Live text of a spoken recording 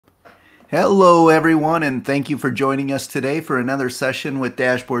Hello, everyone, and thank you for joining us today for another session with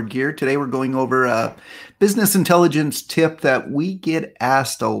Dashboard Gear. Today, we're going over a business intelligence tip that we get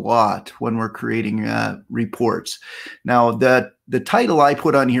asked a lot when we're creating reports. Now, the title I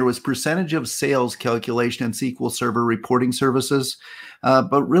put on here was Percentage of Sales Calculation in SQL Server Reporting Services,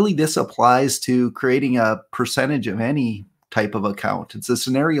 but really this applies to creating a percentage of any type of account. It's a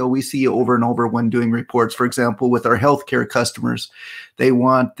scenario we see over and over when doing reports. For example, with our healthcare customers, they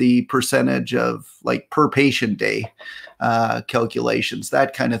want the percentage of like per patient day calculations,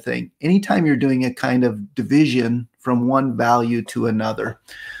 that kind of thing. Anytime you're doing a kind of division from one value to another,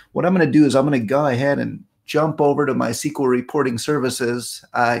 what I'm going to do is I'm going to go ahead and jump over to my SQL reporting services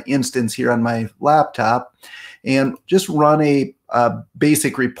instance here on my laptop and just run a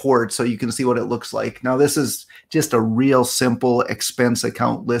basic report so you can see what it looks like. Now, this is just a real simple expense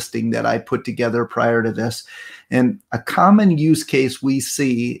account listing that I put together prior to this. And a common use case we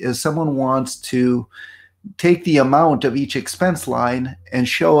see is someone wants to take the amount of each expense line and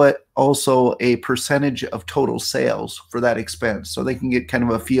show it also a percentage of total sales for that expense, so they can get kind of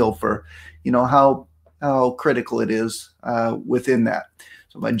a feel for, how critical it is within that.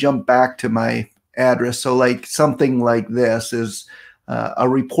 So if I jump back to my address, so like something like this is a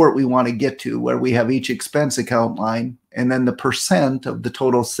report we want to get to where we have each expense account line and then the percent of the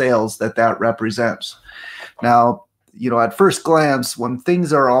total sales that represents. Now, at first glance, when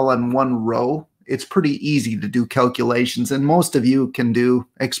things are all in one row, it's pretty easy to do calculations, and most of you can do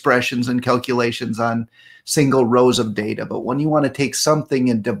expressions and calculations on single rows of data. But when you want to take something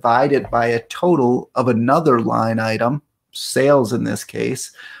and divide it by a total of another line item, sales in this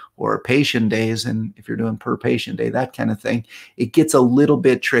case, or patient days, and if you're doing per patient day, that kind of thing, it gets a little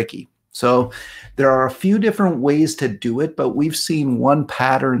bit tricky. So there are a few different ways to do it, but we've seen one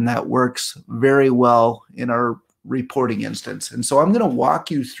pattern that works very well in our reporting instance. And so I'm going to walk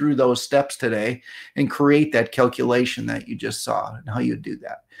you through those steps today and create that calculation that you just saw and how you do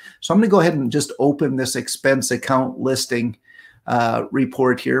that. So I'm going to go ahead and just open this expense account listing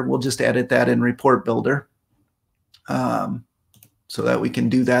report here. We'll just edit that in Report Builder. So that we can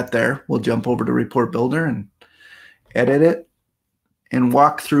do that there. We'll jump over to Report Builder and edit it and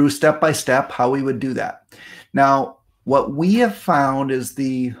walk through step by step how we would do that. Now, what we have found is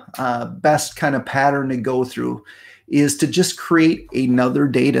the best kind of pattern to go through is to just create another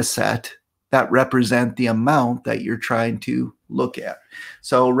data set that represent the amount that you're trying to look at.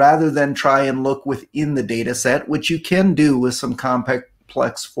 So rather than try and look within the data set, which you can do with some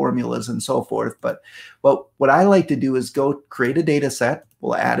complex formulas and so forth. But what I like to do is go create a data set.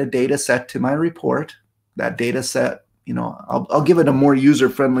 We'll add a data set to my report. That data set, I'll give it a more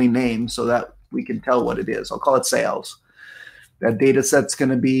user-friendly name so that we can tell what it is. I'll call it sales. That data set's going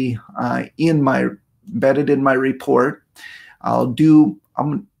to be embedded in my report.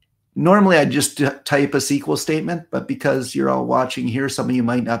 Normally I just type a SQL statement, but because you're all watching here, some of you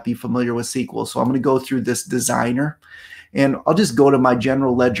might not be familiar with SQL. So I'm going to go through this designer. And I'll just go to my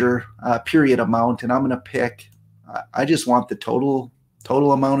general ledger period amount, and I'm going to pick, I just want the total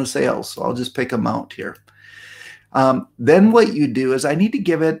amount of sales. So I'll just pick amount here. Then what you do is I need to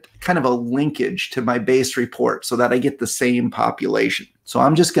give it kind of a linkage to my base report so that I get the same population. So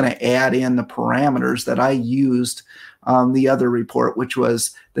I'm just going to add in the parameters that I used on the other report, which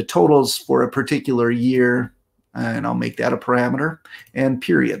was the totals for a particular year, and I'll make that a parameter, and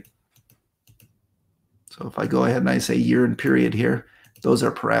period. So if I go ahead and I say year and period here, those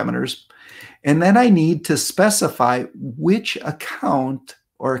are parameters. And then I need to specify which account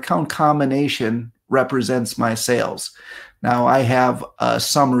or account combination represents my sales. Now I have a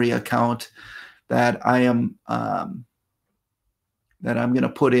summary account that I'm going to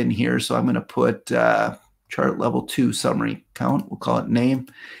put in here. So I'm going to put chart level 2 summary account. We'll call it name.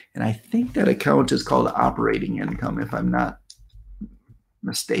 And I think that account is called operating income, if I'm not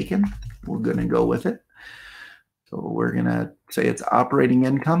mistaken. We're going to go with it. So we're going to say it's operating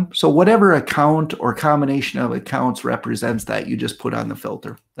income. So whatever account or combination of accounts represents that, you just put on the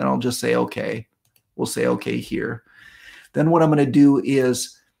filter. Then I'll just say OK. We'll say OK here. Then what I'm going to do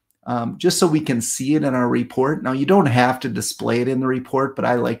is just so we can see it in our report. Now, you don't have to display it in the report, but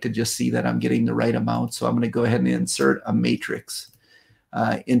I like to just see that I'm getting the right amount. So I'm going to go ahead and insert a matrix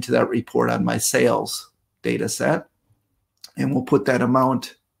into that report on my sales data set. And we'll put that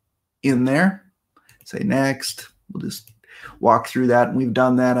amount in there. Say next. We'll just walk through that. And we've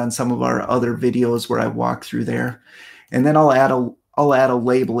done that on some of our other videos where I walk through there. And then I'll add a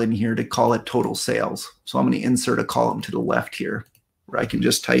label in here to call it total sales. So I'm going to insert a column to the left here where I can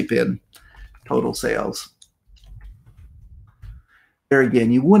just type in total sales. There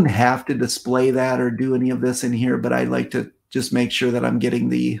again, you wouldn't have to display that or do any of this in here, but I like to just make sure that I'm getting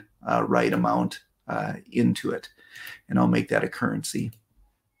the right amount into it. And I'll make that a currency.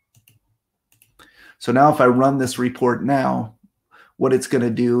 So now if I run this report now, what it's going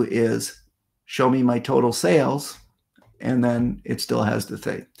to do is show me my total sales, and then it still has the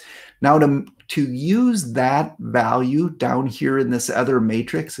thing. Now to use that value down here in this other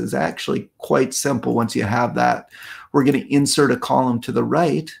matrix is actually quite simple. Once you have that, we're going to insert a column to the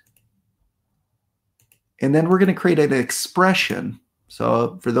right, and then we're going to create an expression.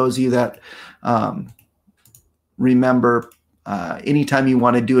 So for those of you that remember, anytime you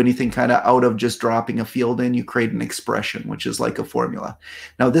want to do anything kind of out of just dropping a field in, you create an expression, which is like a formula.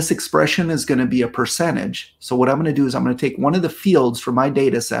 Now this expression is going to be a percentage. So what I'm going to do is I'm going to take one of the fields from my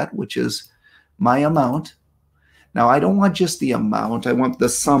data set, which is my amount. Now I don't want just the amount. I want the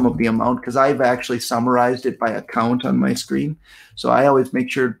sum of the amount, because I've actually summarized it by account on my screen. So I always make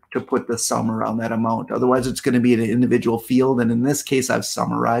sure to put the sum around that amount. Otherwise it's going to be an individual field. And in this case, I've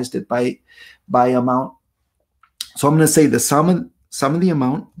summarized it by amount. So I'm going to say the sum of the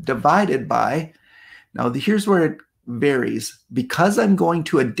amount divided by, now here's where it varies. Because I'm going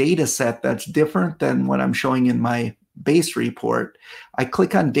to a data set that's different than what I'm showing in my base report, I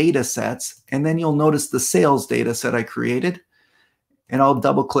click on data sets, and then you'll notice the sales data set I created, and I'll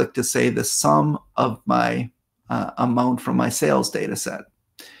double click to say the sum of my amount from my sales data set.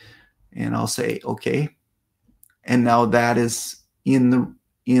 And I'll say, okay. And now that is in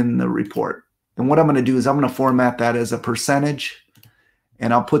the report. And what I'm going to do is I'm going to format that as a percentage,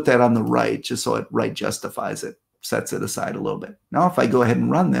 and I'll put that on the right just so it right justifies it, sets it aside a little bit. Now, if I go ahead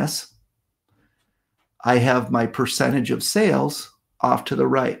and run this, I have my percentage of sales off to the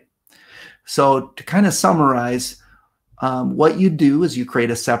right. So to kind of summarize, what you do is you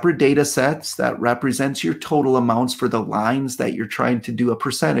create a separate data set that represents your total amounts for the lines that you're trying to do a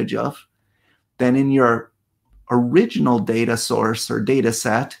percentage of. Then in your original data source or data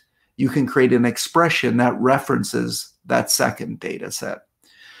set, you can create an expression that references that second data set.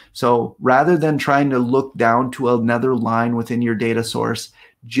 So rather than trying to look down to another line within your data source,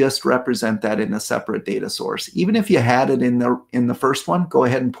 just represent that in a separate data source. Even if you had it in the first one, go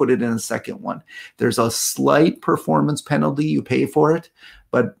ahead and put it in the second one. There's a slight performance penalty you pay for it,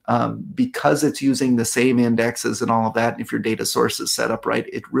 but because it's using the same indexes and all of that, if your data source is set up right,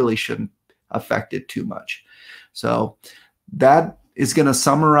 it really shouldn't affect it too much. So that is going to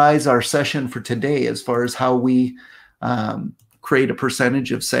summarize our session for today as far as how we create a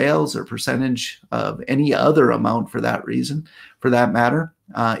percentage of sales or percentage of any other amount for that reason, for that matter.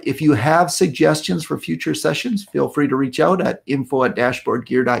 If you have suggestions for future sessions, feel free to reach out at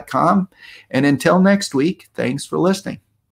info@dashboardgear.com. And until next week, thanks for listening.